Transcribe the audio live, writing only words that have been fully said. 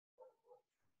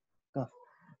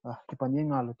ki pani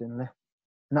nga lo ten le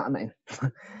na na in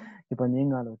ki pani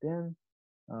nga lo ten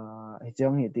hi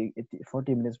chang hi ti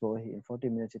 40 minutes bo hi 40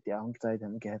 minutes ti ang chai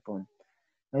dam ke pon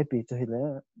ai pi chu hi le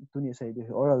tu ni sai du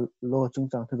oral lo chung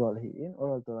chang thu dol hi in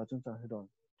oral to la chung chang thu dol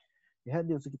hi ha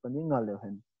diu chu ki pani nga le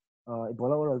hen I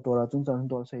bola oral to la chung chang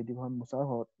dol sai di han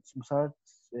musar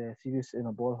series in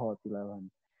a ball hot ti la han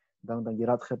dang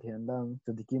girat khat hen dang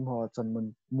chadikim ho chanmun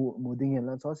mu ding hen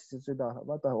lan so si da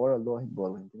ba ta oral lo hin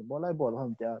bol hin bolai bol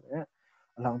ham tia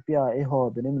lang pia e ho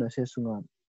benim na se sunga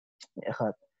e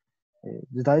khat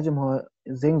jidai jam ho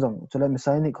zengjong chola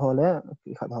misai ni khole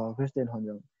ki khat ha christian hon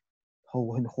jong ho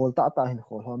hin khol ta hin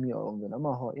khol ho mi ong den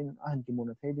ama ho in a hin ki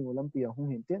mun thei ding lam pia hung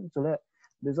hin ten chola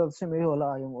result se me ho la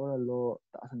yung oral lo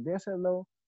ta san de se lo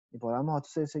I bola ma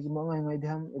se ki mo ngai ngai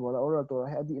dham I bola oral to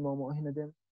ha di mo hin den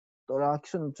tora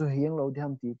action chu hiang lo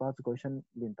dham ti pa chu question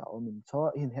lin ta om in so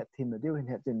hin het thim na deu hin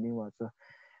het chen ning wa chu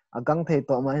agang thei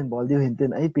to ma hin bol deu hin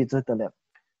ten ai pi chu ta le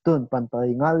tun pan pai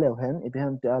ngal le hen I bi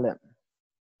ham ti ale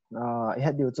I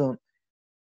het deu chu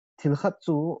thil khat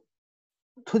chu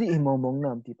thudi I mong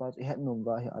nam ti pa I het nong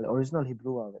ga hi ale original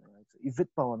hebrew wa ga ngai chu I vit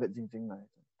pa wa vet jing jing ngai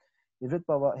I vit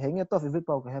pa wa henge to I vit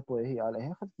pa ka he po hi ale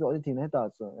he khat zo ti na ta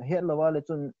chu he lo wa le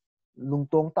chun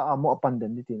lungtong ta mo pan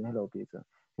den ti na lo pi chu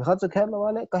khat chu khat lo wa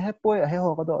le ka he po he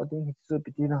ho ka do ding hi chu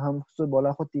pi ti na ham chu bola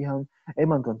kho ti ham e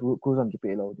man kan tu ku zam ki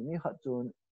pe lo ni khat chu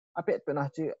a pet pe na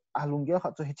chi a lung ge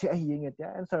khat chu hi chi a hi nge ta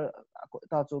answer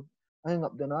ta chu ai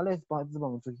ngap de na le pa chu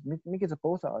bang chu mi ki chu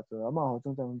po sa chu ama ho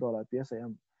chung chung do la pi sa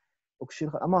yam ukshil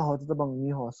khat ama ho chu bang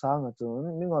ni ho sa nga chu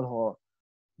mi ngol ho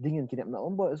dingin kinep na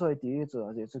ombo so ti chu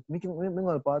je chu mi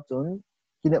ngol pa chun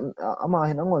kinep ama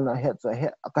hin angol na het chu he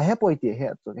ka he poi ti he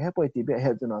chu he poi ti be he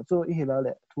chu na chu I hila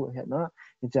le thu he na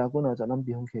ni cha ko na cha nam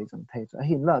bi hung khe chang thai chu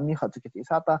hin la mi khat chu ki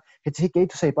sa ta he chi ke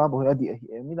tu sei pa bo ya di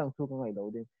hi mi dang thu ka ngai lo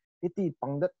de ti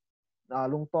pangdat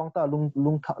lung tong ta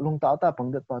lung ta ta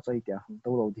pangdat pa chai tia ham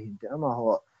to lo di hin te ama ho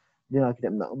dina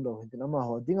kinep na om lo hin te ama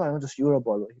ho dinga yang chu sure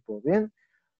bol hi po ben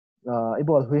I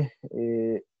bol hui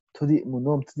thudi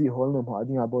munom thudi hol nom ha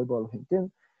dinga boy bol hin ten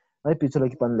ai pi chola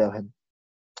ki pan le hen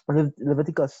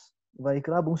Leviticus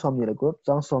vaikra bung som ni le gop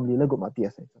chang som ni le gop atia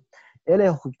se ele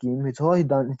hukim hi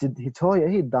cho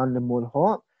hi dan le mol ho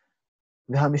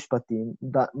ve ha mishpatim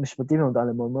da mishpatim dan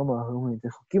le mol ma hu hin te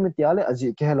hukim ti ale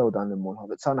aji ke lo dan le mol ho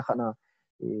cha na khana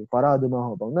para du ma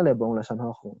ho bang na le bong la san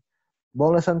ho khu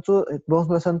bong la san chu bong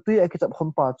la san tu ai ki chap khom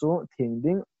pa chu thing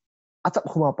ding achap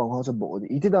khuma pang ho chu bo di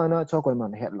iti da na cho koi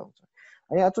man het lo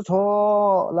ai chu cho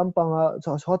lampang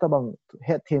cho ta bang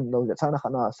het thim lo ja chana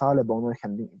khana sa le bong no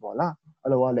khanding bola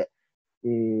alo wale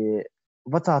e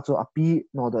wacha chu api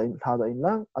no do in tha do in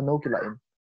lang ano ki la in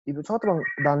I bu cho ta bang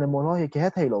dan le mo ho he ke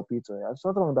thai lo pi chu ya cho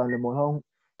ta bang dan le mo ho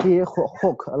ki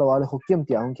khok alo wale khokim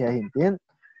ti ang ke hin tin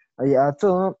ai a chu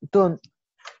ton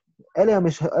ele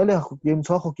khokim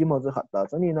cho khokim mo ja khatta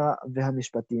chani na ve ha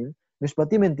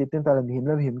mishpatim en ti tin ta le him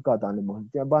la him ka dan le mo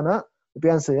ti bana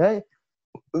pian se ai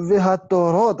Vehat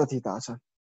torot ati tasan.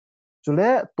 Chule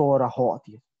tora ho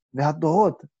ati. Vehat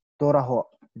torot tora ho.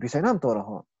 Bisa nam tora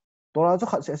ho. Tora jo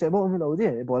khat se bo mi lo di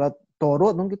bola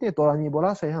torot nung kiti tora ni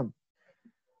bola se ham.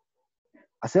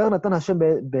 Aser na tan Hashem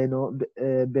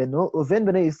beno uven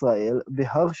bene Israel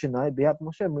behar Sinai beat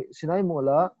Moshe Sinai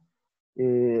mola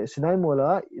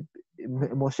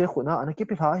Moshe khuna anaki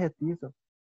pilha heti.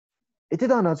 Iti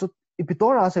dana chu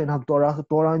ipitora se nam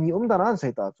tora ni danan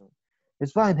se ta chu.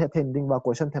 It's fine het ending ba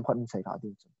question them khat sai ka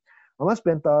din ama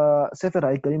spent sefer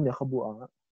ai karim le khabu anga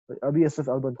abi sf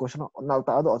alban question nal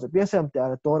ta do psm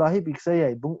ta tora hi big sai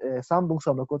ai bung sam bung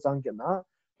sam ko chang ke na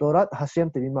tora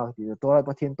hasem te ma ti tora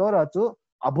pathin tora chu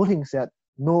abuling set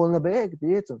nol na be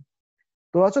ti chu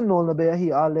tora chu nol na be hi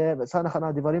ale sana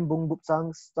khana divarim bung bup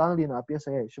chang lina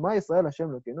psa ai shma israel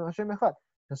hasem lo ke no hasem khat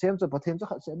hasem chu pathin chu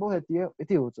khat se bo he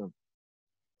ti u chu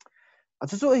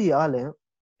achu chu hi ale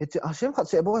it Hashem khat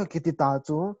se bo kiti ta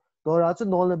chu tora chu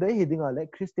nol na be hi dinga le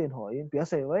Christian ho in pia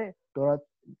sei we tora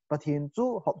pathin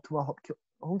chu hop thuma hop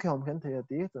hong khom khan the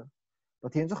ti chu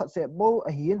pathin chu khat se bo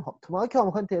a hin hop thuma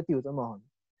khom khan the ti chu ma hon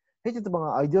he chu bang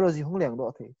ideology hong leng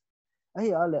do the ai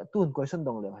a le tun question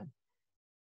dong le han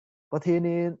pathin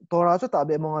in tora chu ta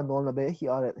be monga nol na be hi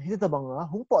a le he ta bang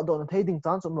hong po do na thei ding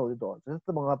chan chom lo do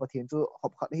ta bang pathin chu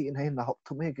hop khat hi in hai na hop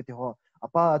thuma he kiti ho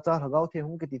apa cha hagau the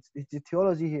hong kiti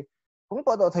theology hi hong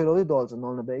pa do thai lo do chu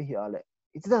nol na be hi ale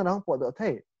iti da na hong pa do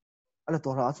thai ala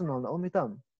to ra chu nol na omitam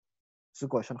su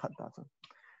question khat ta chu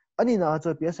ani na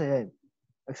chu pia sai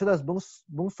exodus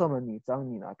bung som ni chang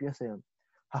ni na pia sai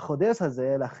החודש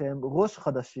הזה לכם ראש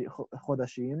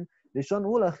חודשים ראשון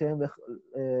הוא לכם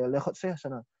לחודשי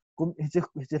השנה קום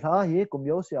הצלחה היא קום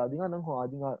יוסי אדינga nang ho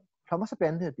adinga thama sa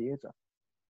pen the ti cha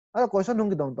ala question hung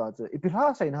ki dong ta chu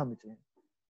ipilha sai na mi che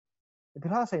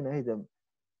ipilha sai na hidem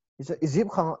isa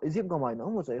Egypt ka mai na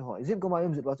mo chai ho Egypt ka mai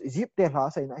Egypt te ha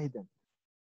sai na hidem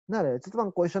na le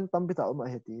chitwang question tam bi ta ma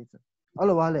heti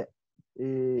ala wale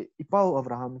ipau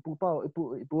Abraham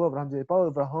ipu Abraham je ipau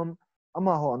Abraham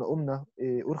ama ho na umna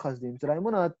urkhas dim chlai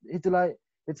muna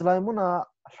itlai muna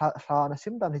ha na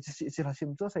sim dan hi si ha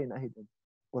sim cho sai na hidem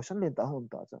question len ta hom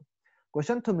ta cha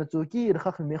question thum na chu ki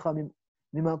rakha khmi kha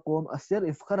mima kom aser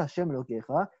if khara shem lo ke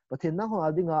kha pathen na ho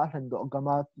adinga hlan do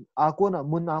gama akona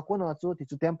mun akona chu ti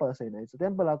chu temple sai na chu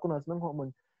temple akona nang ho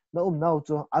mun na nau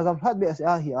chu agam hlat be as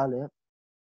a hi ale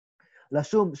la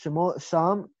shum shmo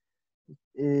sham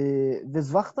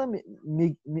וזבחת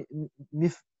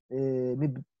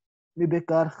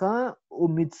מבקרך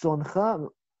ומצונך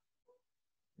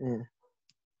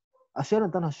אשר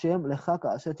נתן השם לך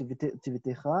כאשר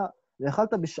ציוותך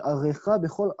ואכלת בשעריך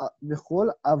בכל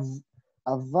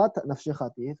אהבת נפשך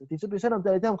תצא בשנה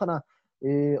נתן חנה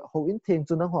הו אינטנג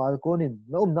צונן הו אלקונין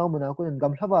נאו מנאקונין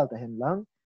גם חבל תהן לנג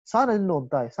סאנה נום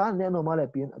תאי סאנה נאו מלא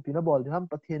פינה בול תהם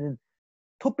פתיינין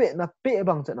thupe na pe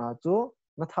bang chana chu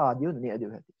na tha diu ni adiu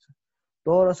heti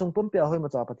to ra sung pum pya hoi ma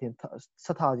cha pathin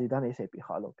sa tha ji dan se pi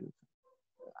halo pi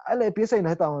ale pi sai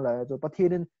na ta la chu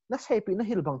pathin na sai pi na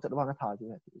hil bang chat wa na tha ji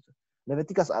heti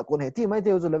Leviticus a kon heti mai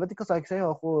teu chu Leviticus a sai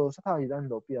ho ko sa tha ji dan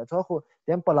lo pi a cho ko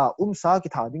tempala sa ki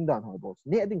tha ding dan ho bo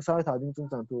ni ding sa tha ding chung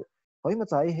chang tu hoi ma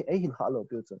cha ai hil halo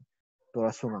pi chu to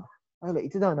ra sunga ale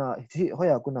itida na hi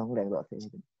hoya ku nang leng do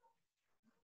the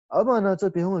ama na chu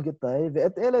pi hung ki tai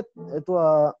vet ele to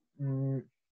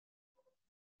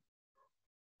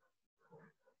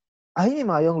ai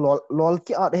ma yong lol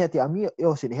ki at he ti ami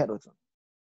yo sin he do chu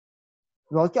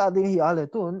lol ki at hi ale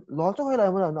tun lol chu hoi lai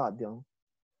mun na adyang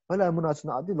hoi lai mun na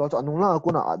chna adi lol chu anung la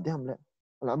ku na adyam le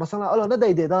ala masala ala na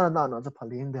dai de da na chu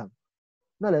phalin dam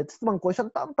na le bang question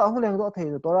tam ta hung leng do thei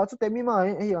to ra chu te mi ma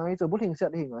hi ai chu buling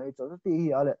set hi ngai chu ti hi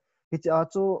ale hi cha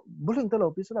chu buling ta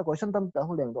lo pi sa question tam ta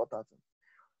hung leng do ta chu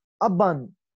aban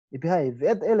iphai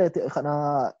vet ele te khana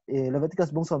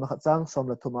Leviticus bung som kha chang som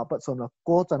la thuma pa som la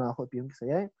ko chana ho pim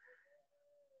se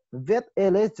vet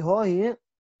ele cho hi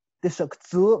te sak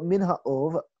chu min ha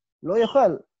ov lo ya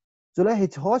khal chula hi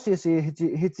ho si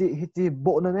hi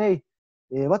bo na nei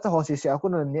wa cha ho si sia ku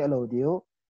na ne lo dio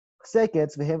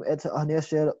seconds behem et ania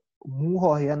share mu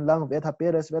ho hian lang vet ha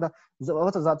peres vet zo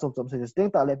wa cha za chom chom se steng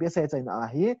ta le pe se chai na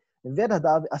hi vet ha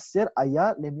da aser aya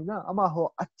lemina ama ho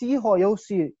achi ho yo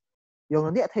si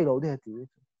yong ne thei lo de ti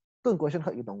tun question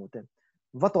kha ki dong uten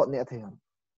va tot ne thei han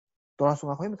to ra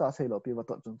sunga khoi ma ta sei lo pi va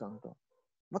tot chung chang to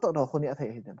va tot do khoni a thei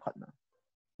hi dem khat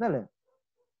na le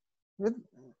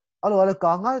alo ale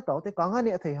ka nga ta te ka nga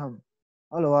ne thei han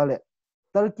alo ale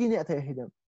turkey ne thei hi dem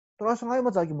to ra sunga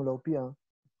ma cha ki mu lo pi a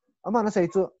ama na sei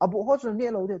chu abu ho chu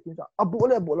ne lo de ti cha abu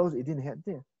le bo lo ji din he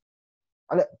ti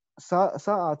ale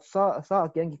sa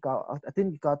keng ki ka atin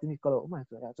ki ka tin ki ka lo ma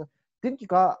cha tin ki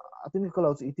ka tin ki ka lo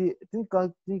chi ti tin ka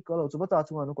ti ka lo chu ba ta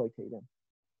chunga no koi thei dem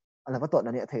ala ba to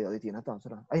na ne thei lo ti na ta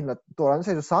sura ai la to ran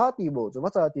sai sa ti bo chu ba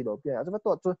cha ti lo pia chu ba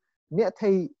to chu ne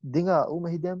thei dinga ma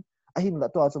hi dem ai la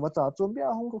to chu ba cha chu bia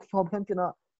hong ko khom khem kina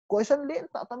question len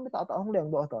ta tam ta hong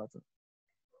leng do ta chu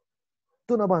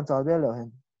tu na ban cha be lo hen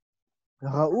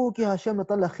ra'u ki hashem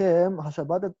ta la khem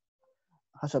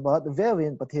hashabat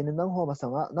verin pathin nang ho ma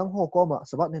sanga nang ho ko ma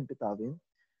sabat nen pitavin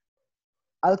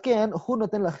alken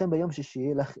hunoten lachem bayom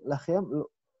shishi lachem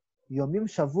yomim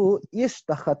shavu ish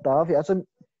tachatav yachon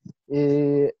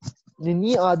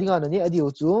ni adinga na ni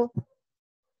adio chu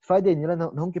Friday ni la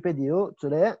nong ki pedio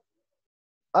chule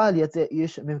alia che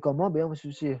ish mem komo bayom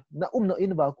shishi na na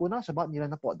in ba ku na sabat ni la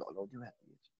na pod do lo di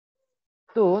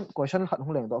tun question khat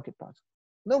hung leng do ki ta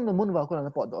na mun ba ku na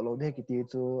pod do lo de ki ti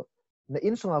chu na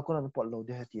in sunga ku na pod lo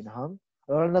de ti na ham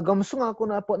na gam sunga ku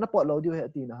na pod lo di he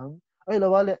ti na ham ai la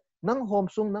wale nang home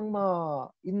sung nang ma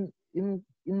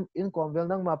in convel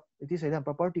nang ma iti sai dan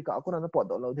property ka akuna na pod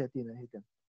do lo de ti na hitem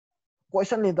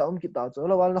question len ta ki ta cho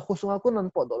la wal na khusunga kun nan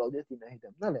pod do lo de ti na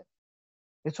hitem na le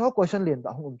e cho question len ta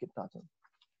hum ki ta cho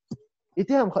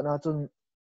iti ham khana chun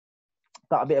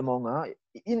ta be mo nga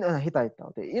in a hitai ta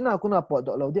te ina kuna pod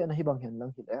do lo de na hi bang hen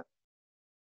lang hi le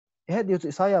he dio chu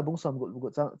saya bung som gu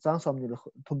chang som ni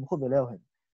thum khu be le hen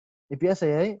ipsa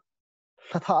ai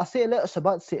tha se le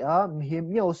sabat se a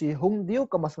mihim yo si hung diu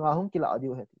kamasanga hung kila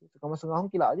diu he kamasanga hung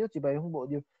kila diu chi bai hung bo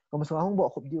diu kamasanga hung bo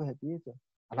khop diu he ti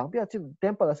alang pia chi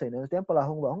temple se ne temple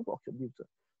hung bo khop diu chu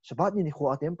sabat ni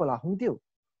kho temple hung diu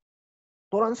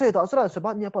toran se ta sra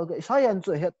sabat ni pa isaya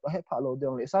chu he pha lo de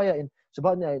le isaya in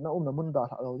sabat ni na na mun da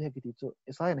lo de ki ti chu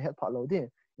isaya ne he pha lo de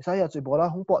isaya chu bola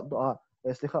hung pot do a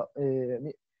eslikha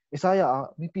ni isaya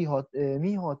mi pi ho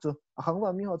mi ho chu ahang wa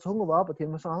mi ho chu hung wa pa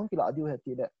them sa hung kila diu he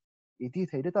ti le iti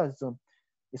thei de ta zum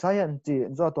isayan chi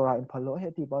zo tora in phalo he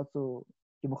ti ba chu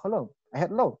ki mu khalo a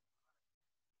het lo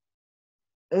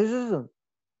ezu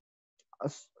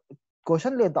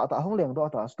question le ta hong leng do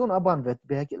ta stone aban vet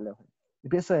be ki le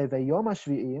be sai ve yom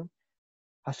shvi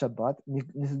ha shabat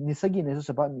ni sagi ne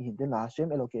shabat ni hin de la shem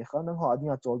eloke kha nang ho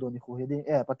adnya chol do ni khu he de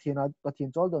pathin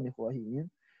chol do ni khu hi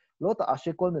lo ta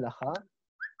ashe kol melacha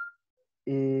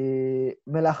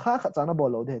melacha kha chana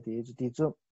bolo de ti chu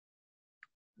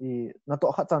na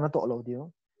to kha chana to lo dio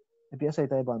be sai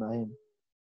tai ba na hin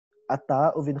ata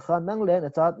uvin kha nang le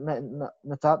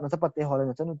na chat pate ho le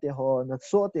na chanu te ho na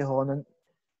so te ho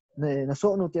na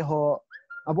so nu te ho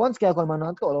abons kya kon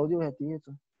man to lo dio he ti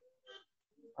chu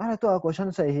a to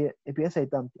question sai hi APS sai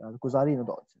tam kuzari na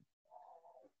do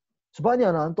sebabnya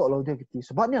na to lo de ti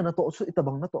sebabnya na to su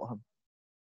itabang na to ham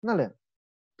na le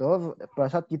to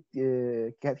prasat kit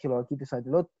kat khilo kit sai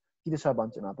lot kit sa ban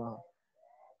chana ba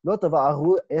lo to va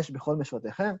aru es bkhol meshot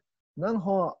kha nang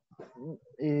ho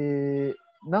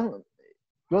nang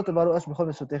lo to va aru es bkhol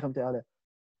meshot kham te ale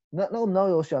na na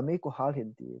yo sha me ko hal hin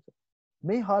ti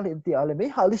me hal hin ti ale me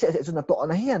hal li se na to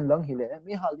na hian lang hi le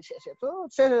me hal li se to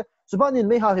se sebabnya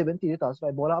me hal hi ben ti ta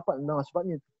sai bola pa na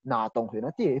sebabnya na tong hi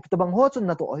na ti tabang ho chun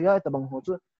na to ya tabang ho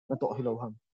chu na to hi lo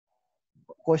ham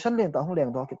question len ta hong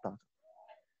leng do kit ta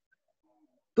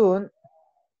tun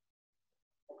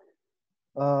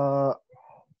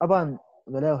aban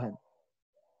velew hen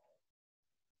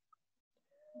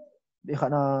di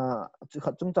khana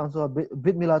khat chung chang so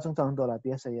bit mila chung chang do la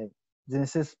psa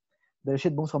genesis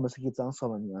bereshit bung som saki chang so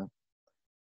man ya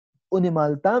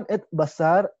unimaltam et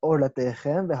basar or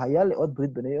latechem ve haya leot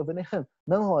brit bnei ovenechem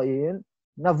nang ho in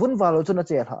na vun valo chu na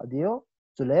che ha dio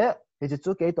chule he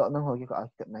chu ke to nang ho ki ka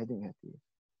ket nai ding he ti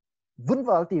vun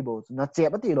val ti bo na che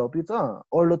ba ti lo pi cha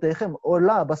or latechem or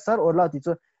la basar or la ti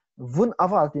chu vun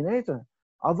aval ti nei chu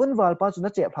avun val pa chu na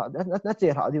che pha na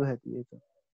che ha dio he ti chu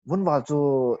vun val chu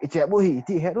I che bo hi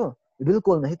ti he ro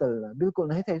bilkul nahi tal bilkul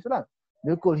nahi thai sura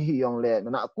bilkul hi yong le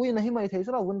na kui nahi mai thai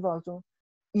sura vun val chu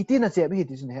iti na che bi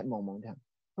ti sin het mong mong thang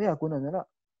ya kun na ra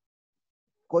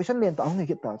question len ta hong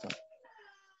ki ta cha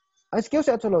ai skill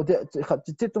set lo de khat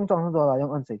chi chung chang do la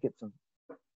yong an sei kit chung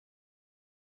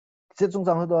chi chung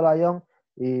chang do la yong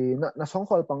na song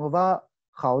khol pang wa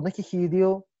khaw na ki hi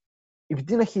dio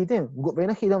ibti na hi de go ve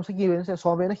na hi dam sa ki ven se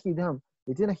so ve na hi dam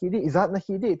ibti na hi di izat na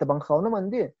hi di ta bang khaw na man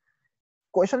di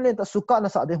question len ta suka na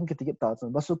sa de hong ki ti ta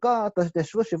chung ba suka ta te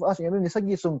shu shiv as yem ni sa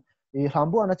gi sung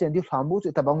hlambu ana chen di hlambu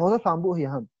chu ta bang ho hlambu hi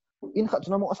ham in khat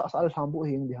na mo as as al hlambu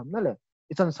hi di ham na le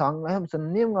ichan sang ngai ham chan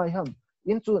nem ngai ham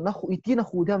in chu na khu iti na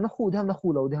khu dham na khu dham na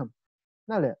khu lo dham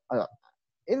na le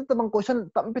in ta bang question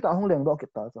tam pi ta hong leng do ki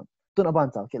ta chung tun aban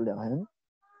cha ki le han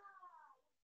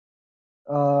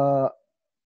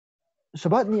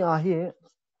shabat ni a hi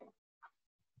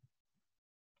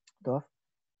to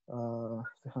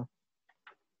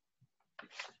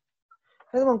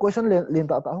thế mà question liền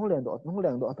tạo tạo không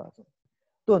liền độ tạo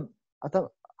tuần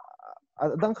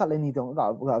đang khát lên gì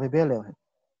đó gạo về bé liền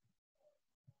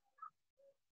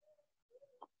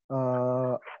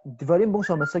divarim bung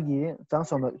sama sagi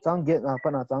chang get na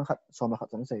pana chang khat soma khat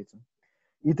chang sei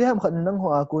ite ham khat nang ho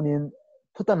akunin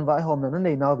thutan vai hom na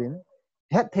nei naw bin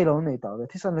het thelo nei taw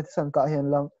thisan ka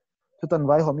hen lang thutan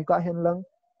vai hom ka hen lang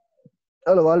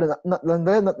alo wal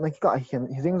na ki ka hen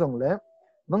hizing jong le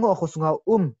nang ho khosunga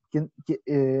kin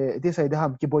ti sai da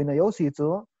ham ki boina yo si chu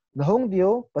na hong dio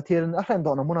pathiran a hlan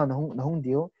do na muna na hong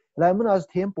dio lai muna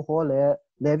them pu ho le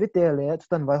levite le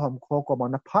thutan vai hom kho ko ma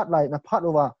na phat lai na phat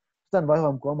wa thutan vai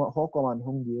hom ko ma ho ko man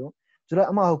hong dio chura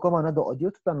ama ho ko ma na do dio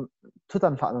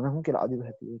thutan pha na hong ki la dio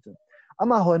heti chu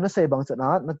ama ho na sei bang chana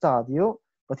na cha dio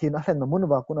pathin a hlan na mun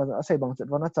wa ku na sei bang chat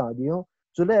wa na cha dio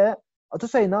chule atu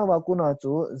sei na wa ku na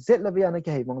chu zet la bia na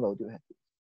ki hei bang lo dio heti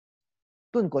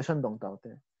tun question dong taw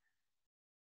te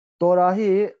tora hi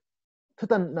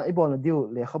thutan na ibol dio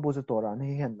le khabu chu tora ni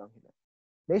hen lang hi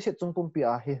le se chung pum pi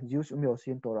a he jius umyo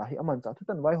sin tora hi aman cha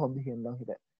thutan vai hom di hen lang hi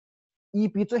le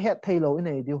ep chu het thailo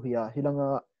nei dio hiya hilanga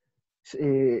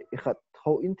khat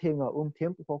ho in thenga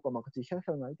them pu ko ma chi khang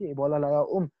khang ngai ti bola la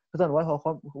thutan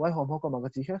vai hom ho ko ma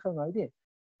chi khang khang ngai ti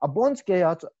a bonds ke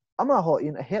ya ama ho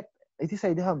in a het iti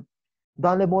sai de ham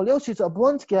dan le moleo si cha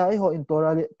bonds ke ai ho in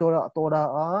tora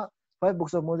a five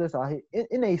books of Moses a hi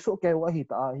in ei so ke wa hi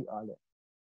ta hi ale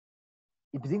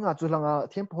ibzinga chulanga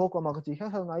them pu ko ma chi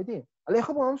khang khang ngai ti ale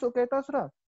khamam so ke ta sura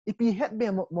ipi het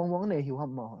be mong nei hi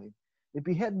ham ma hoi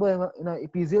ipi het be na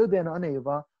ipi zil be na nei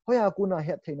wa hoya kuna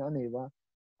het theina nei wa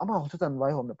ama ho chutan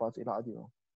vai hom na pa chi la dio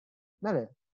na le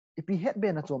ipi het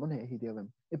be na chom nei hi dewen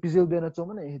ipi zil be na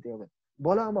chom nei hi dewen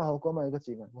bola ma ho ko ma ga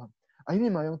chi ngan wa ai mi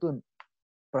ma yong tun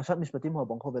prasad mispatim ho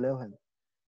bang kho belew hen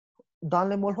dan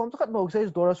le mol hom khat bo sei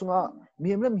dora sunga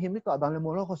mihim lem him ka dan le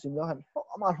mol ho sim lo han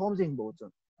ama hom jing bo chu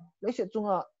le se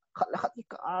chunga khat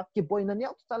ka ki boy na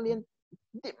nyau talien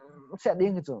dim se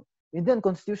ding chu Indian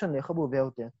constitution le khabu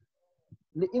veute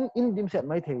le in dim set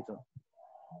mai thei chu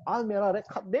al mera re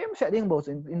khat dem se ding bo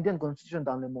chu Indian constitution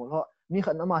dan le mol ho mi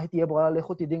khat ama hi ti bo le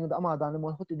khuti ding da ama dan le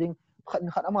mol khuti ding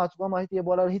khat ama chu ama hi ti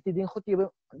bo la hi ti ding khuti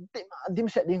dim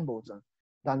se ding bo chu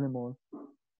dan le mol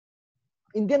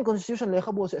Indian constitution le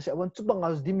khabu se wan chu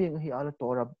bangal diming hi ala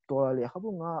tora le khabu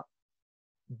nga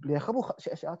le khabu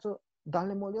se chu dan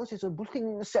le mol yo se chu bulking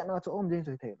se na chu om ding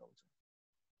chu thei lo chu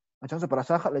a chang se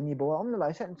prasa khat le ni bo om na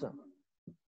lai sen chu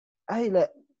ai le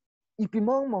ipi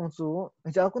mong chu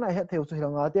ja ku na he theu chu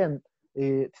nga ten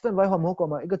titan vai hom ho ko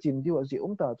ma ega chim diu ji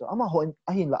ta chu ama ho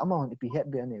a hin la ama hon ipi het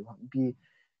be ne wa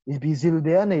ipi zil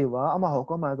be ne wa ama ho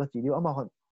ko ma ga chi diu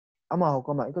ama ho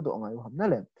ko ma ega do ngai wa na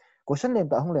le question len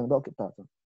ta hong leng do ki ta chu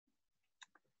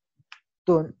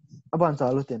ton aban cha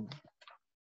lu ten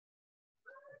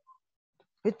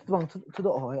hit wang thu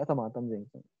do ho ya tama tam jeng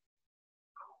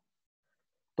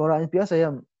tora in pia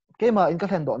sayam kema in ka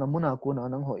thlen do na muna ku na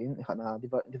nang ho in khana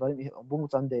divarim bung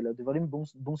chan de la divarim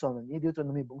bung som ni diu chon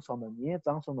mi bung som ni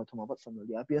chang som ma thuma bat som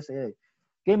li a pia say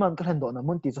kema ka thlen do na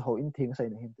mun ti cho ho in thing sai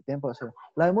na hin tempo se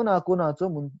lai muna ku na cho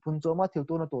mun pun cho ma thil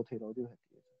tu na to thei ro diu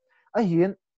a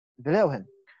hin veleu hen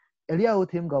elia u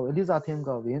them gaw eliza them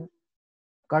gaw win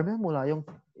karme mula yong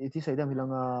iti sai da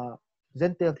milanga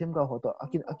zentel them gaw ho to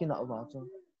akina wa cho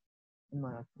ma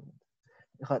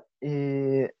khat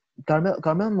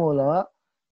Carmel Mola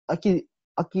aki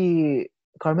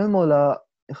Carmel Mola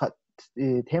khat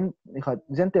them khat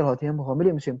gentle ho them ho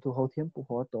milim sim tu ho them pu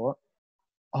ho to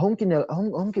ahong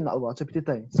kin awa chapiti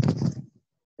tai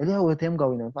ele ho them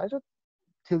gawina fa so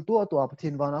thil tu ap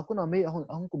thin wana kuna me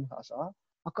ahong kum ha sa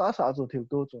aka sa zo thil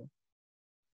tu cho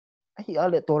ai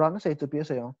ale torang sai tu pi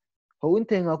sa yo ho un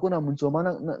thenga kuna mun cho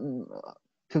mana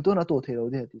thil tu na to thelo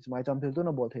de ti mai cham thil tu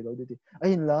na bol thelo de ti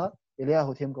ai la ele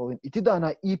ho them gawin itida na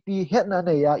ep het na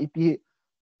ne ya ep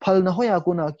phal na hoya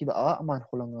kuna ki da aman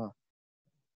khulanga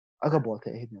aga bol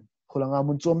the hin khulanga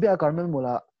mun chom bia karmel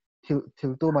mula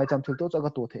thil to mai cham thil to chaga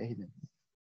to the hin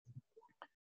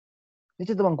ni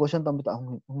chi tawang question tam ta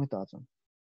hung ta chang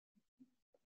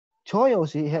choyo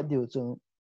si het diu chu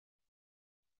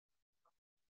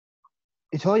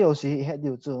I choyo si het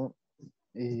diu chu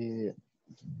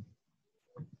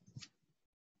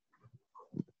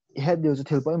het diu chu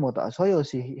thil poimo ta choyo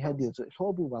si het diu chu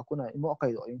hlobu wa kuna imo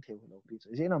kai do ing theu lo pi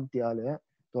chu je nam tia le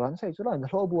toran sai chu la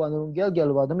hlobu anu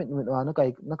gel wa da mit wa na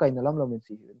kai na lam min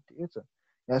si ti chu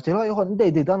ya se lo hon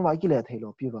de dan wa ki le thei lo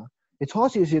pi ba e cho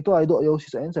si to ai do yo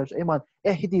si answer e man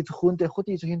e hiti chu khun te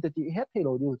khuti chu hin te ti het thei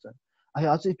lo diu chu ai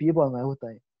a chu pi bo ngai ho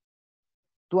tai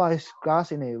twice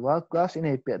class in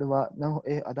a pe wa nang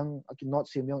e adang aki not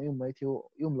sim yong mai thiu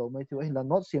lo mai thiu hin la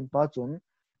not sim pa chun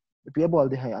pi bol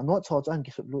de hai not cho chan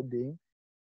ki sut lu ding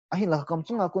a hin la kam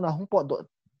chunga kuna hung po do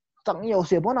chang yo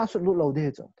se bona sut lu lo de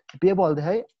chu pi bol de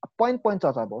hai point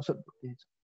cha bo sut de chu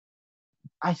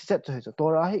ai set chu chu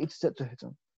tora hai it set chu chu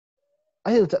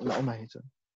ai hil chat na mai chu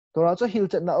tora chu hil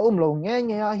chat na lo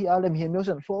nge a hi alem hi mo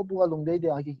san fo bu lung de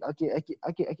aki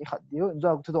khat dio in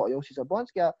jog chu do yo si sa bon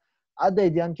kya ade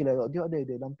dian ki le do dio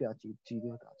de lam pya chi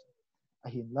dio ta a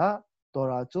hin la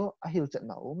tora chu a hil chat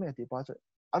na me ti pa chu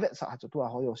ave sa chu tu a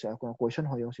ho yo se ko question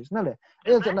ho yo si na le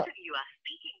hil chat na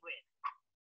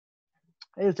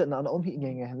hi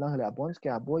nge lang le bon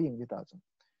kya bo ying di ta chu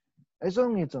ai so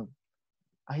ngi chu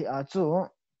a hi a chu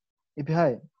I pi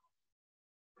hai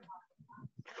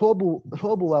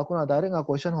hlobu wa kuna direct nga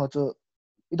question ho chu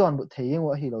idon bu theying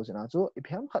wa hi lo jana chu I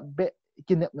phiam khat be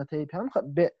kinep na thei phiam khat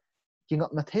be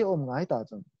kingap na thei om ngai ta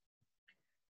chun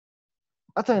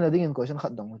a chai na ding in question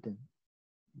khat dong tin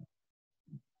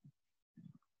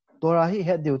tora hi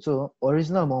het diu chu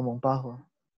original mong pa ho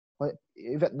hoi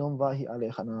Vietnam wa hi ale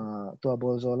khana to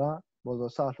bolzo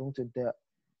sa hlung chin te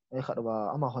ai khat wa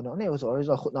ama hono ne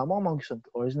original khutna mong kisun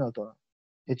original to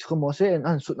e chu mo se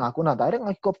an su na kuna direct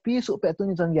ngai copy su pe tu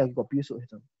ni chang ya copy su he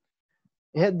chang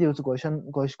het diu chu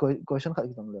question khat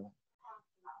ki dong le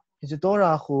hi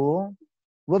tora khu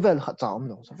vovel khat chaum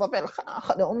lo so vovel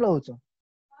khat om lo chu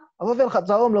vovel khat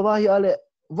chaum lo ba hi ale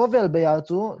vovel be ya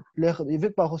chu le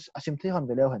vik pa khu asim thi han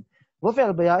velo han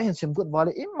vovel be ya hin sim gut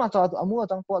wale im ma cha amu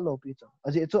chang po lo pi chu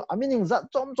aji chu amining za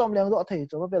chom leng do thei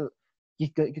chu vovel ki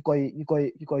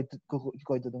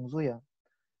koi dong zu ya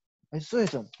ai so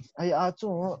chu ai a chu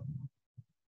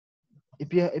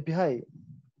ipi hai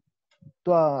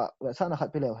to sa na khat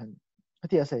pe lo han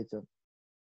hati asai chu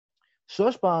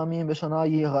שלוש פעמים בשנה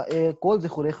יראה כל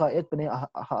זכוריך את פני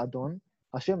האדון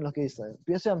השם אלוקי ישראל.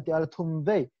 פי השם תהיה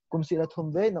לתומבי kum si la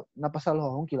thum ve na pasal ho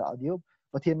hong kila audio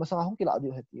pathian ma sang hong kila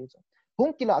audio heti chu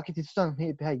hong kila ki ti sang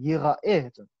he pe yira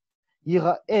chu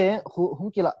yira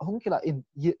hong kila in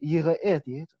yira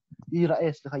ti yira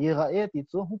la yira ti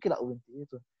chu hong kila un ti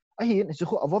chu a hi ni chu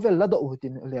avovel la do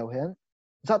utin leo hen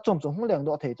za chom chom hong leng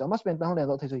do thei cha mas pen ta hong leng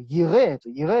do thei chu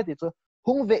yira ti chu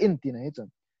hong ve in ti nei chu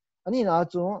ani na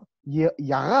chu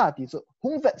yara ti chu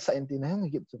hong ve sa in ti nei hong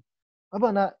gip chu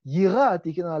aba na yira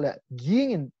ti kina le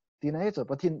ging in ti nei chu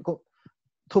pathin ko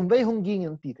thum ve hong ging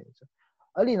in ti thei chu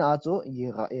ali na chu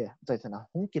yira chai chana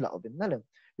hong kila obin na le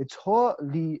cho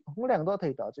li hong leng do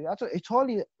thei ta chu ya chu cho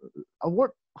li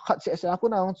award khat se sa ku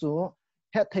na chu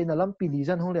het thei na lam pi li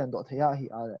jan hong leng do thei ya hi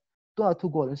a le to thu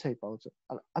gol sei pau chu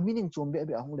a meaning chom be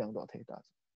hong leng do thei ta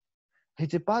he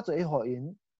che pa chu ho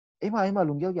in ma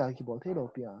lung gyao ya ki bol thei lo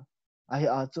pia a hi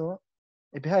a chu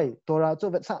e pe hai tora chu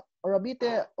vet sa orabi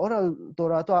te oral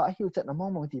tora to a hil chat na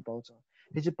mong ti pau chu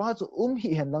he che pa chu hi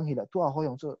hen lang hi la to a ho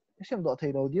yong chu sem do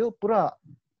thei lo dio pura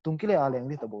tungkile a leng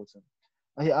li ta bo chu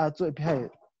a hi a chu e pe hai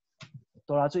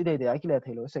tora chu ide de a ki le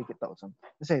thei lo sei ki tau chu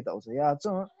sei tau chu ya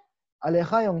chu ale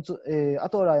kha yong chu a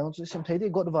tora yong chu sem thei di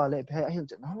god wa le pe hai a hil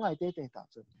chat na ngai te ta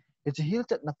chu he che hil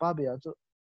chat na pa be ya chu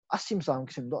asim sang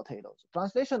sim do thei lo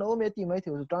translation o me ti mai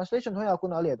theu translation hoya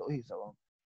kun ale do hi sawa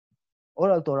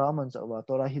oral tora man chawa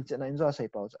tora hil chen na inja sei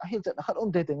pau a hil chen khat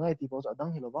om te ngai ti pau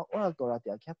dang hilo ba oral tora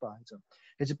tia kha pa chu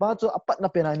he chi pa chu apat na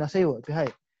pe na sei ho pe hai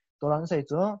tora sei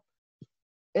chu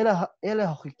ela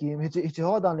ho ki me chi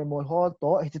ho dan le mol ho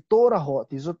to he chi tora ho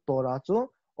ti zu tora chu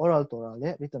oral tora le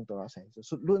written tora sei chu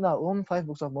su lu na 5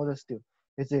 books of Moses still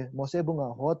he chi Mose bunga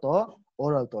ho to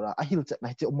oral tora a hil chen na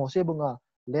chi Mose bunga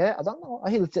le adang a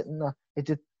hil chen na he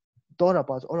chi tora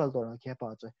pa oral tora kha pa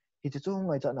chu he chi chu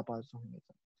ngai cha na pa chu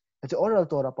It's oral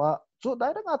Torah pa. So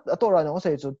direct at Torah no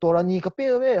say so Torah ni kape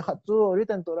we khat so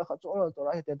written Torah khat so oral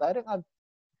Torah hete direct at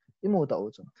imu ta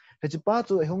u. It's pa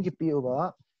so hong ki pi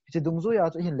ba. It's dungzu ya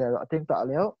so hin le ateng ta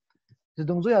leo. It's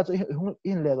dungzu ya so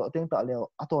hin le ateng ta leo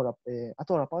atora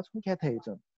pa so ke thei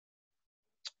so.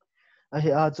 A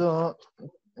so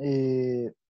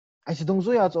it's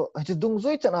dungzu ya so it's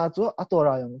dungzu chana so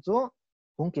atora yong so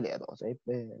hong ki le do sai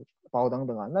pao dang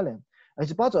dang na le.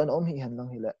 It's pa so an om hi han lang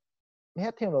hi le.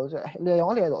 Hết thêm rồi le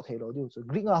yong le do thei lo du chu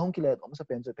gring a hong ki le om sa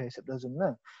pen chu pe sep da zum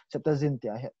na sep da zin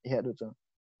tia he du chu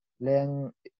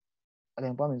leng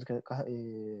pa min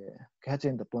ka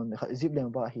chen da pon kha zip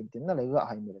leng ba hin tin na le ga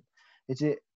hai mi le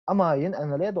chi ama yin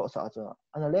an le do sa chu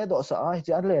an le do sa a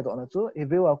chi an le do na chu e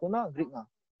be wa ku na gring a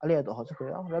ale do ho chu pe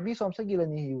rabi som sa gi le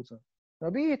ni hi chu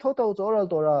rabi tho to chu oral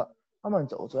tora aman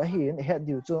chu chu hi in he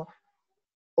du chu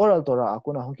oral tora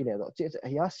ku na hong ki le do che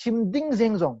ya sim ding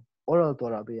zeng zong oral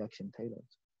Torah be yak sim thei lo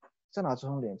chana chu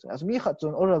hong len chu as mi khat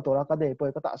chun oral Torah ka de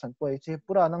poi ka ta san poi che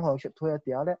pura nang ho ship thoya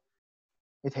tia le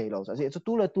e thei lo cha che chu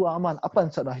tu le tu aman apan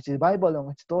cha da chi bible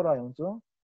yong chi Torah yong chu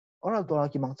oral Torah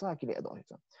ki mang cha ki le do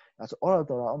chu as oral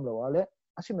Torah om lo wa le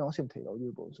asim yong sim thei lo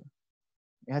yu bo chu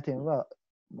ya theng wa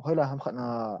hoi la ham khat na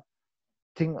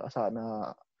thing sa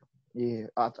na e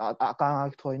ka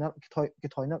thoi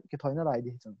na lai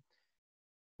di chu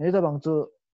ne da bang chu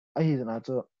a hi na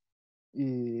chu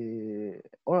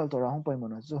oral Torah hong poimo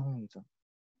na chu hong hi chu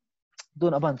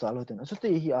don aban cha lo ten so te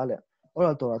hi ale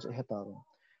oral Torah chu heta ro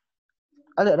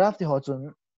ale rafti ho chun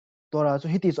Torah chu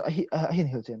hiti chu a hin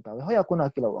hil chen ta hoya kuna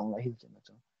kilo ong la hil chen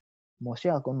chu Mose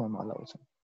a kon ma la chu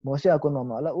Mose a kon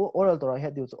ma la oral Torah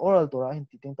he diu chu oral Torah hin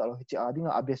ti ting ta lo hi chi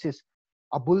adinga abesis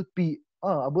abul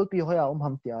pi hoya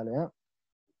ham ti ale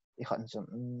I khan chun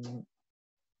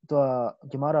to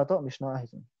gemara to mishna hi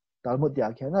chun talmud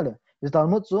ya khe na le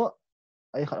talmud chu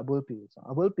ai kha abul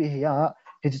pi ya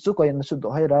he chu ko yan su do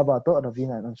hai ra ba to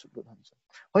ravina nan su do han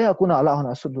hoya kuna ala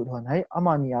hona su do han hai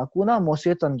amania kuna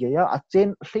Mose chan ge ya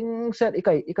achen hling set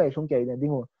ikai hlung ke ne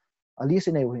dingo ali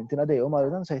se nei hin tin ade o ma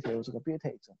nan sai theu chu ka pi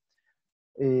thei chu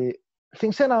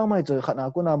hling se na mai chu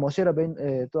khana kuna Mose ra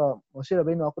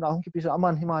ben no kuna hong ki pi sa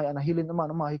aman himai ana hilin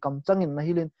ama hi kam changin na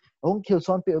hilin hong khil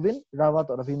son pe win rawa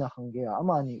to ravina khange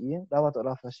amani in rawa to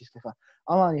ra fasis ka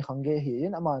amani khange hi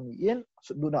in amani in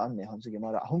suduna an ne hon ge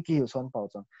mara hong ki son pau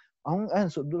chang hong an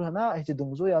suduna na hi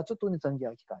dungzo ya chu tu ni chang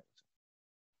ya ki kai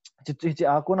chi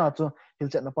a ko na chu hil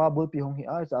chat na pa bul pi hong hi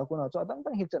a cha ko na chu dang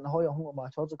hil chat na ho ya hong ma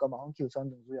chu chu ka ma hong ki son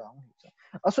dungzo ya hong hi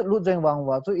a sud lu jeng wang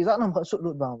wa chu iza nam kha sud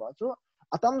lu wang wa chu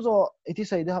atam zo iti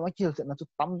sai de ha ma ki chat na chu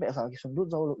tam be sa ki sun lu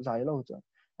zo zai lo chu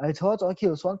ai cho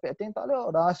khil son pe teng ta le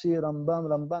ra si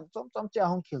ramban chom cha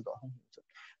hong khil do hong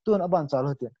tun aban cha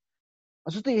lo ten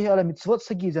asu ti he ala mitzvot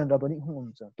sagi jan rabani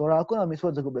hong cha tora ko na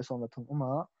mitzvot jago be som thung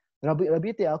uma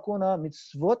rabi te ako na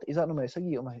mitzvot iza no mai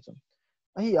sagi uma he chum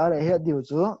ai ala he diu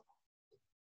chu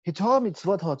hi cho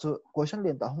mitzvot ho chu question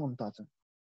len ta hong ta chu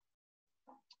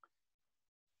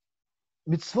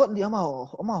mitzvot li ama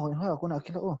hoi hoya kuna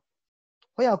kilo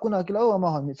hoya kuna kilo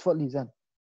ama hoi mitzvot li zan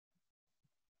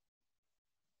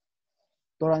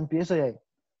toran pisa yai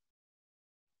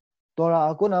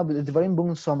tora kuna divarin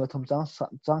bung som la thum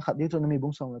chang khat di chu nami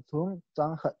bung som la thum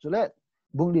chang khat chu le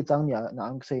bung di chang nya na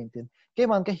ang sei tin ke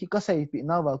man ka hi ka sei pi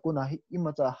na wa kuna hi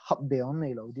ima cha hab be on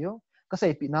nei lo dio ka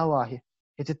sei pi na wa hi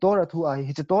chi tora thu a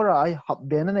hi chi tora ai hab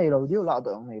be na nei lo dio la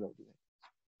do nei lo dio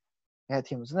he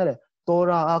thim chu le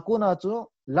tora a kuna chu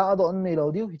la do on nei lo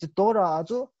dio hi chi tora a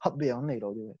chu hab be on nei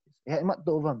lo dio he ma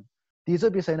do vam ti chu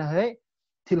pi sai na he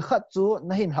thil khat chu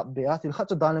na hin hab be a thil khat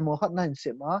chu dan le mo khat na hin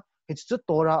se ma hi chu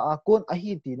tora a kun a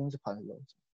hi ti ding chu phal lo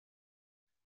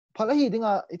phal hi ding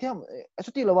a ithiam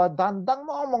chu ti lo wa dan dang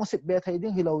mo mong sip be thai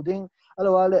ding hi lo ding alo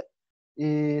wa le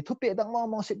thu pe dang mo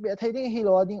mong sip be thai ding hi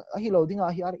lo ding a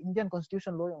hi ar Indian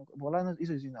constitution lo yong bola na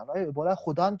isu jina la bola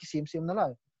khudan ki sim na la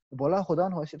bola khudan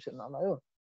ho sip na la yo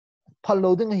phal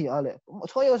lo ding hi ale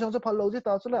choi yo sang chu phal lo ji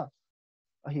ta chu la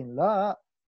a hin la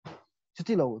chu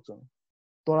ti lo chu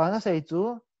tora na sei chu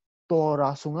tora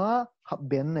sunga hab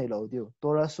ben nei lo dio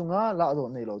tora sunga la do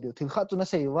nei lo dio thil kha chu na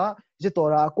sei wa je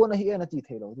tora ko na hi na ti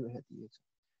thei lo dio he ti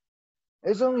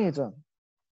e zong ni cha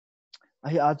a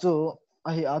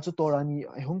hi a chu tora ni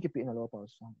ai hung ki pi na lo pa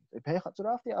so e phe kha chu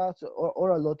ra ti a chu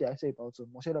ora lo ti a sei pa chu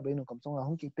mo se la be nu kam song a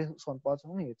hung ki pe son pa chu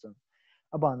ni cha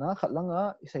aba na khat langa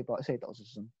sei pa sei ta chu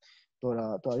tora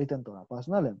ri ten tora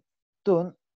personal tun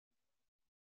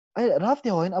ai rafti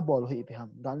hoin a bol hi pi ham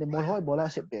dan le mol hoi bola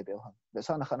se be be ham be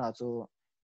sa na khana chu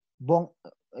bong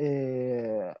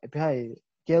pi hai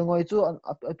ke ngoi chu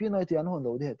pi noi ti an hon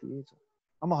lo de ti chu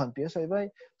ama han pi sai vai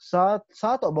sa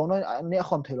to bong noi ne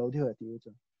khom thelo di ti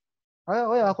chu ai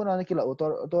oi a khona ni kila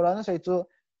to ra na sai chu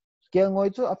ke ngoi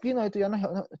chu a pi noi ti an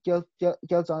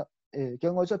ke cha ke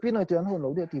ngoi chu pi noi ti an hon lo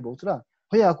de ti bo chu la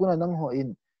hoi a kuna nang ho in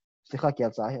se kha ke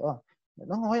cha he o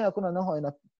nang hoi a kuna nang ho in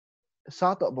sa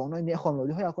to bong noi ne khom lo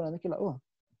di hoi a kuna ni kila o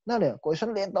na le question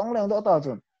len tong leng do ta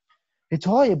chu hi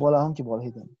choi bola hong ki bol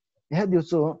hi den he diu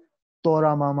chu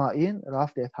tora mama in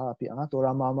rafte tha pi anga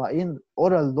tora mama in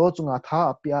oral lo chunga tha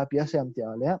pia sem ti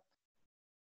ale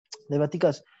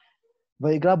levatikas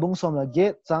vaikra bung som la ge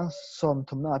chang som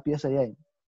thumna pia sa yai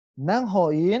nang ho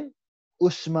in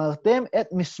usmartem et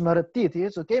mismarti ti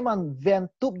chu ke man ven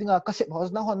tup dinga kasep hos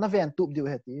nang hon na ven tup diu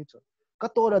he ti chu ka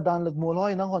tora dan lag mol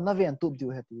hoi nang hon na ven tup diu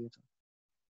he ti chu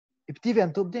ipti ven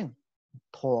tup ding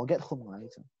tho get khum ngai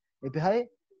chu ipi hai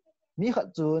mi khat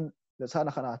chun le sa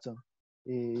na khana chu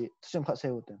tusem khat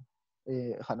seu ten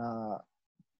khana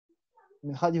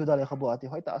mi khat yu da le khabu ati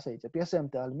hoi ta sei che psm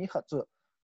te al mi khat chu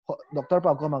doctor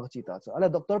pa ko ma ga chi ta chu ale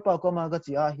doctor pa ko ma ga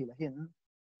chi a hi la hin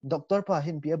doctor pa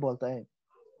hin pi bol ta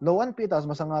lo an pi tas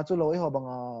ma sanga chu lo ho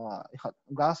banga khat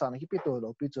ga sa na ki pi to lo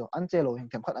pi chu an che lo hin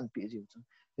them khat an pi ji chu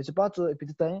e pa chu pi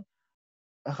ta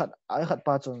khat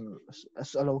pa chun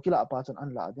lo kila pa chun an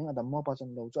la ding adam mo pa chun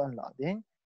lo chu an la ding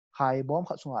hai bom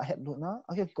khat sunga het lu na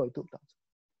a ke koi tu ta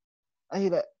ai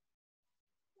le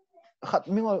khat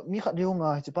mi khat riu nga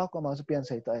chi pa ko ma su pian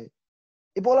sai tai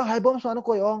i bola hai bom sa na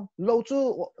koi ong lo chu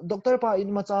doctor pa in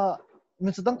ma cha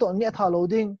mi chu dang to ni tha lo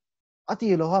ding ati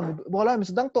lo ha bola mi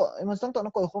chu dang to na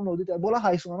koi khom lo di bola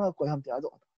hai sunga na koi ham ti a do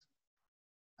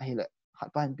ai le khat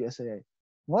pa in pi sai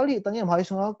ngoli tangem hai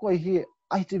sunga koi hi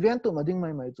ai ti ven tu ma ding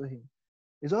mai chu hi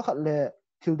izo khat le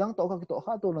thil dang to ka ki to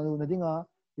kha to na dinga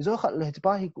izo khat le chi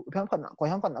pa hi pham khat koi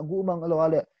ham khat gu mang lo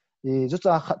ale zo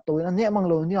cha khat to na ne mang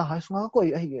lo ni hai sunga koi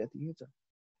ai ge ti cha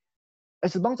ai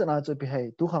su bang cha na chu pi hai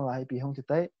tu khang ai pi hong ti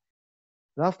tai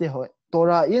rafte hoi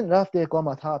tora in rafte ko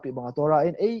ma tha pi bang tora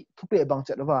in ei thu pe bang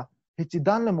cha wa hi chi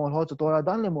dan le mol ho chu tora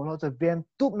dan le mol ho chu ven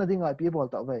tup na dinga pi bol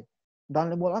ta vai dan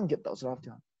le mol an get ta sraf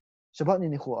cha sabat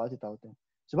ni kho a ti ta te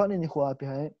sabat ni kho a pi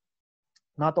hai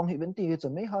na tong hi ben ti chu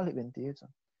me ha hi ben ti chu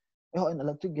e ho in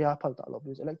electric gear phal ta lo pi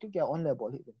electric gear on le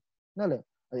bol hi na le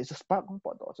ai su spark kong po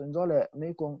to chen zo le me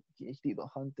kong ki ti do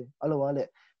han te alo wa le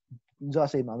zo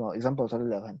sai ma example sa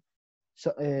le han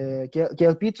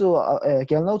kel pi chu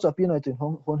kel no chu pi noi tu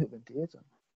hon hi ben ti chu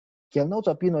kel no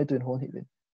chu pi noi tu hon hi ben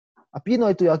a pi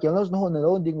noi tu ya kel no hon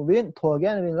lo ding win tho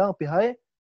gan win lang pi hai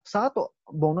sa to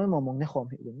bong noi mong ne khom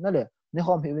hi ben na le ne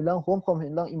khom hi lang khom hi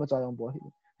lang i ma cha yang bo hi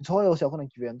choi yo sia khon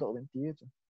ki ven to ben ti chu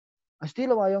a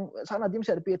still wa yang sa na dim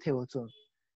ser pi theu chu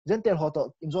zen tel ho to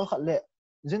in zo khat le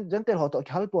zen tel ho to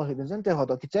khal po hi ben zen tel ho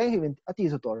to ki chai hi ben ati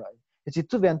zo to rai chi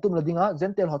chu ven tum la dinga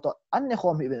zen tel ho to an ne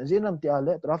khom hi ben zinam ti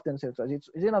ale draft ten ser chi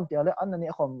zinam ti ale an ne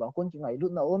khom ba kun ki ngai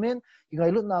lut na omen ki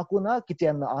ngai lut na ku na ki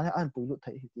chen na an pu lut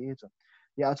thai hi ti chu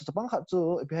ya chu chapang khat chu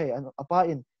pi hai an apa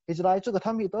in Israel chu ka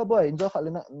tham hi to boy in zo khat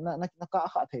le na ka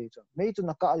kha thei chu mei chu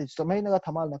na ka ri so mei na ka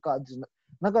thamal na ka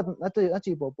na ka na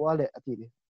chi po po ale ati ri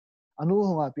anu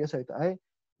hunga pi sai ta ai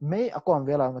mấy à còn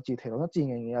về là mà chỉ thấy nó chỉ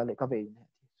nghe lại các về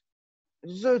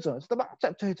rồi rồi ta bắt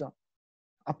chặt chơi rồi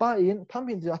apa in tham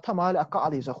hin ja thama la ka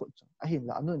ali za khut a hin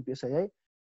la anun pi sai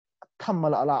tham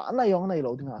la la ana yong nei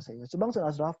lo dinga sai so bang sa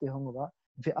asraf te hong ba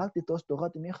ve alti tos to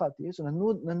gat mi khati so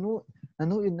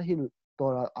nanu in hil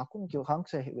tora akun kyo khang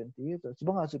se he ven ti so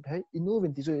bang asu phai inu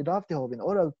ven ti so raf te ho ven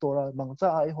oral tora bang cha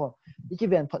ai ho iki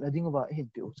ven phat na ding ba hin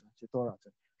pi u so tora so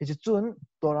he chun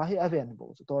tora hi aven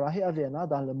bo so tora hi avena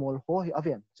dan le mol ho hi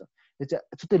aven so he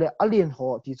chu te le alien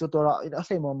ho ti so tora in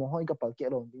asai mo mo ho i ka pal ke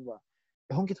lo ding ba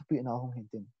hong ki thapi na hong hin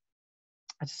tin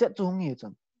a set chu hong hi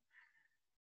chun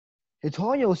he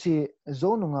cho yo si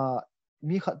zo nu nga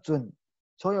mi khat chun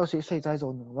cho yo si sei chai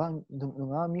zo nu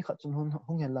nga mi khat chun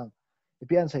hong hen lang e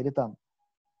pian sai de tam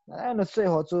na no sei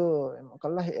ho chu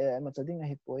kala he ma chading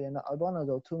he po ya na albana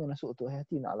zo thu na su to he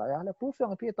ti na la ya la pu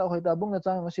fyang pi ta hoi da bung na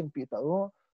chang ma sim pi ta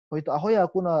o hoi ta hoya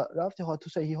kuna raf te ho thu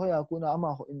sei hi hoya kuna ama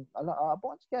ho in ala a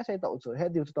bon ka sei ta chu he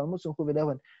diu ta mu su ku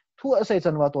velewan thu a sei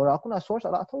chan wa to ra kuna source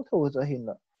ala tho tho zo hin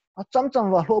la a cham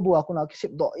cham wa lo bu a kuna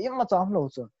kisip do yim ma cham lo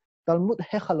chu talmud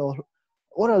he khalo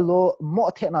ora lo mo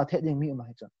the na the ding mi ma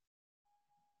he chu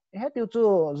he tiu chu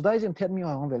judaism the mi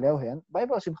hong velew hen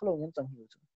bible sim khalo ngen chang hi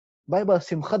chu bible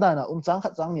sim khada na chang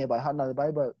khat chang ne bai han na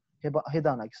bible he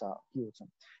da na kisa ki chu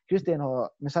christian ho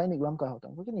messianic lam ka ho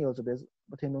tang ko ni yo chu be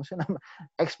bathen no se na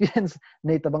experience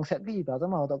nei ta bang set bi ta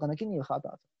ma ho ta kana ki ni kha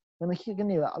ta kana ki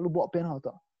ni la alu bo pen ho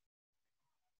ta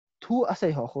thu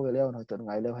asai ho ho velew no to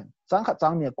ngai lew hen chang khat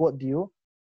chang ne ko diu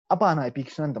apa na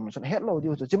epiction dam chon hello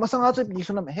diu chu chima sanga chu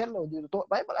epiction na hello diu to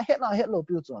bible hello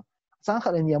piu chu sang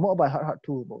khat ni mo bai har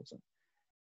thu bo chu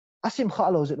asim kha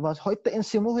lo zit was hoite in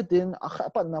simu hitin a kha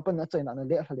pan na chaina na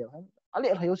le hale han ale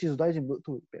hayo si dai jim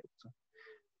thu pe chu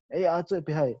e a chu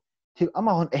pe hai thil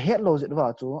ama hon hello zit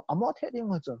wa chu amo the ding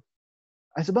ho chu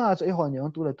ai sa ba chu e hon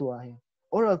yong tu le tu a he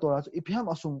oral to ra chu iphiam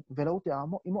asung velo te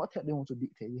amo imo the ding chu di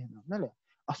the hi na le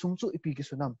asung chu ipi ki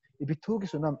sunam ipi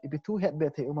thu het be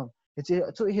the umam che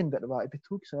chu hin bet wa ipi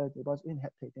thu ki sa ba in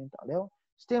het the ten ta leo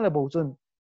sting le bo chun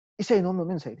isei nom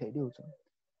min sei the diu chu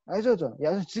ai zo zo ya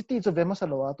city zo ve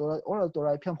masalo wa to oral to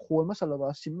ra phiam khol masalo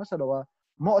wa sim masalo wa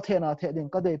mo the na the ding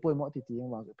ka dei poi mo ti ti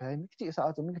wa pe mi chi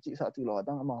sa chu mi chi sa ti lo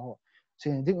dang ma ho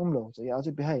chen ding lo zo ya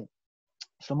chu pe hai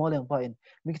slomo leng pa in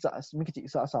mi chi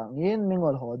sa sa ngin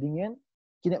mingol ho ding en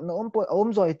kinep no po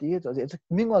zoi ti zo je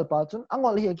mingol pa chun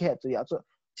angol hi ke chu ya chu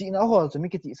chi na hol chu mi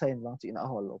ki chi sa in wang chi na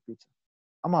hol lo pi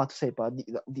ama tu sei pa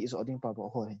di zo ding pa bo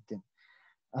ho hin tin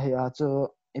ai a chu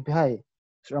e pe hai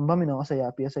ramba mi no sa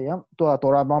ya pi sa yam to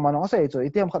ra ma no sa chu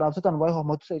item khara chu tan wai ho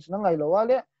mo sei chu na ngai lo wa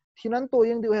le thinan to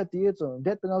yeng diu he ti chu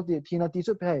death penalty thina ti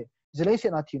chu pe hai zilei se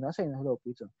na thina sai na lo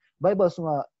pi chu bible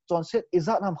sunga chon set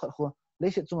izat nam khat kho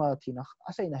le se chunga thina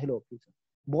asai na hilo pi chu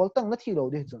bol tang na thi lo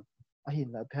de chu a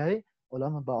hin la pe hai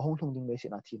olam ba hong thong ding le se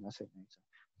na thina sai na chu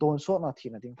ton so na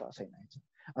thina ding pa sai na chu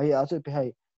ai a chu pe hai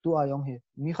tu a yong he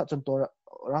mi khat chon to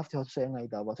raf the se ngai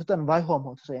da wa tan vai hom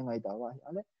ho se ngai da wa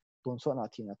ale ton so na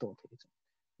thina to the chu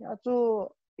ya chu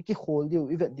iki khol diu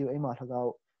event diu ai ma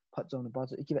thagao phat chong pa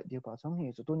chu iki vet diu pa chong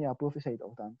hi chu tu nya profit sai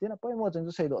do tan ten pa mo chang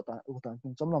chu sai do tan u tan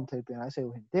kin chom lam thei pe ai sai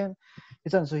hin ten hi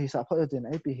chan su hi sa phat ten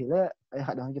ai pi hi le ai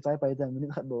ha dang ki chai pai tan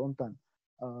min khat bo om tan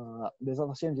be za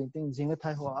sem jing ting jing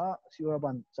thai ho a siwa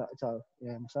ban cha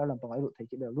ya masar lam pang ai ru thei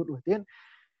ki le lut u ten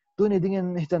tu ni ding en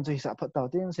hi chan chu hi sa phat taw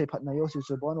ten sei phat na yo si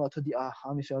chu bon wa thu di a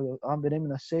ha mi sel a be nem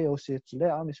na se yo si chu le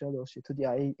a mi sel yo si thu di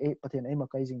a ai pathen ai ma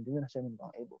kai jing ding na sem ba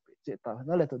ai bo pe che ta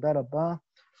na le to da ra ba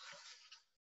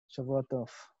Shavuot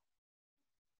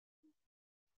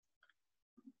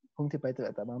không thì phải tự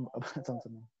tại mà trong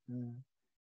trong